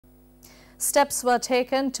Steps were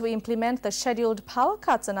taken to implement the scheduled power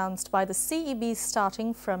cuts announced by the CEB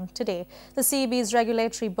starting from today. The CEB's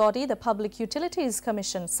regulatory body, the Public Utilities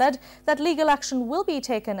Commission, said that legal action will be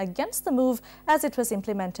taken against the move as it was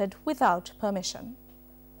implemented without permission.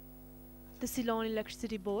 The Ceylon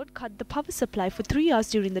Electricity Board cut the power supply for 3 hours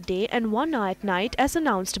during the day and 1 hour at night as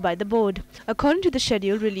announced by the board. According to the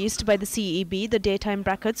schedule released by the CEB, the daytime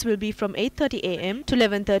brackets will be from 8:30 am to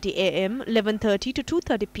 11:30 am, 11:30 to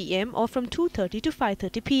 2:30 pm or from 2:30 to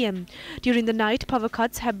 5:30 pm. During the night, power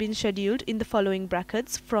cuts have been scheduled in the following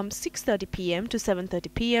brackets from 6:30 pm to 7:30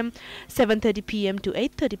 pm, 7:30 pm to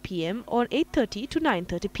 8:30 pm or 8:30 to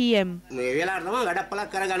 9:30 pm.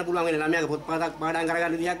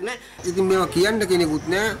 මේවා කියන්න කෙනෙකුත්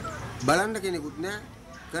නෑ බලන්න කෙනෙකුත් නෑ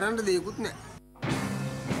කරන්න දෙයක්වත් නෑ.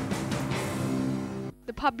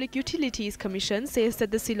 The Public Utilities Commission says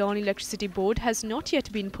that the Ceylon Electricity Board has not yet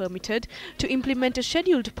been permitted to implement a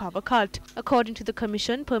scheduled power cut. According to the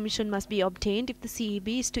Commission, permission must be obtained if the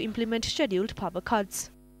CEB is to implement scheduled power cuts.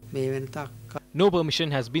 No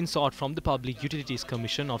permission has been sought from the Public Utilities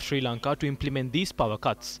Commission of Sri Lanka to implement these power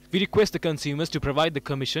cuts. We request the consumers to provide the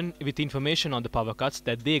Commission with information on the power cuts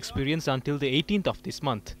that they experience until the 18th of this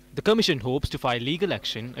month. The Commission hopes to file legal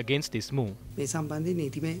action against this move.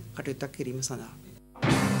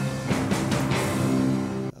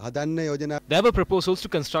 There were proposals to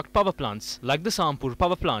construct power plants like the Sampur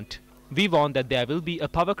power plant. We warn that there will be a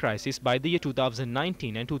power crisis by the year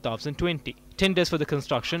 2019 and 2020. Tenders for the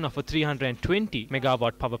construction of a 320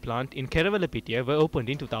 megawatt power plant in Keravalapitia were opened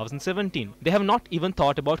in 2017. They have not even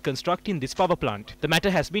thought about constructing this power plant. The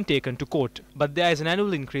matter has been taken to court, but there is an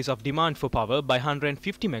annual increase of demand for power by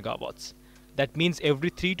 150 megawatts. That means every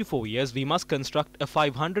 3 to 4 years we must construct a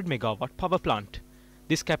 500 megawatt power plant.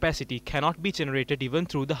 This capacity cannot be generated even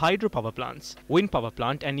through the hydropower plants, wind power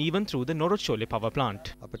plant and even through the Norotchole power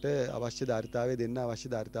plant.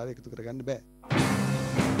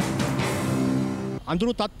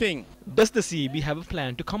 Does the CEB have a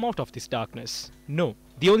plan to come out of this darkness? No.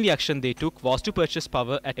 The only action they took was to purchase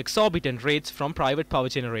power at exorbitant rates from private power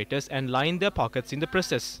generators and line their pockets in the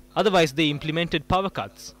process. Otherwise, they implemented power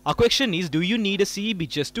cuts. Our question is, do you need a CEB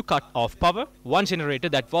just to cut off power? One generator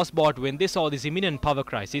that was bought when they saw this imminent power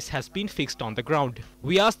crisis has been fixed on the ground.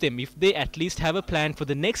 We asked them if they at least have a plan for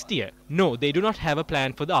the next year. No, they do not have a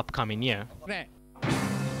plan for the upcoming year.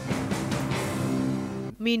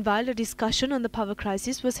 Meanwhile, a discussion on the power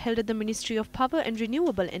crisis was held at the Ministry of Power and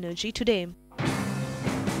Renewable Energy today.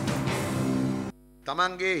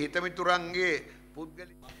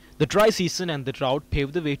 The dry season and the drought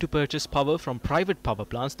paved the way to purchase power from private power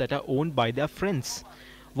plants that are owned by their friends.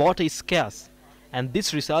 Water is scarce, and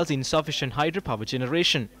this results in insufficient hydropower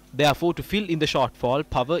generation. Therefore, to fill in the shortfall,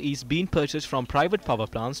 power is being purchased from private power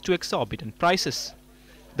plants to exorbitant prices.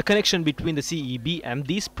 The connection between the CEB and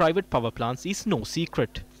these private power plants is no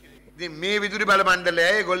secret. For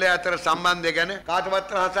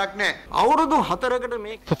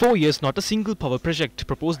 4 years, not a single power project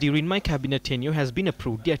proposed during my cabinet tenure has been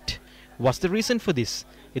approved yet. What's the reason for this?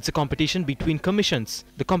 It's a competition between commissions.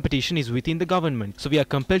 The competition is within the government, so we are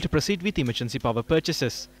compelled to proceed with emergency power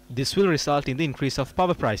purchases. This will result in the increase of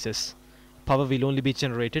power prices. Power will only be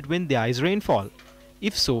generated when there is rainfall.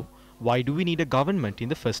 If so, why do we need a government in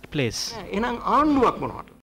the first place?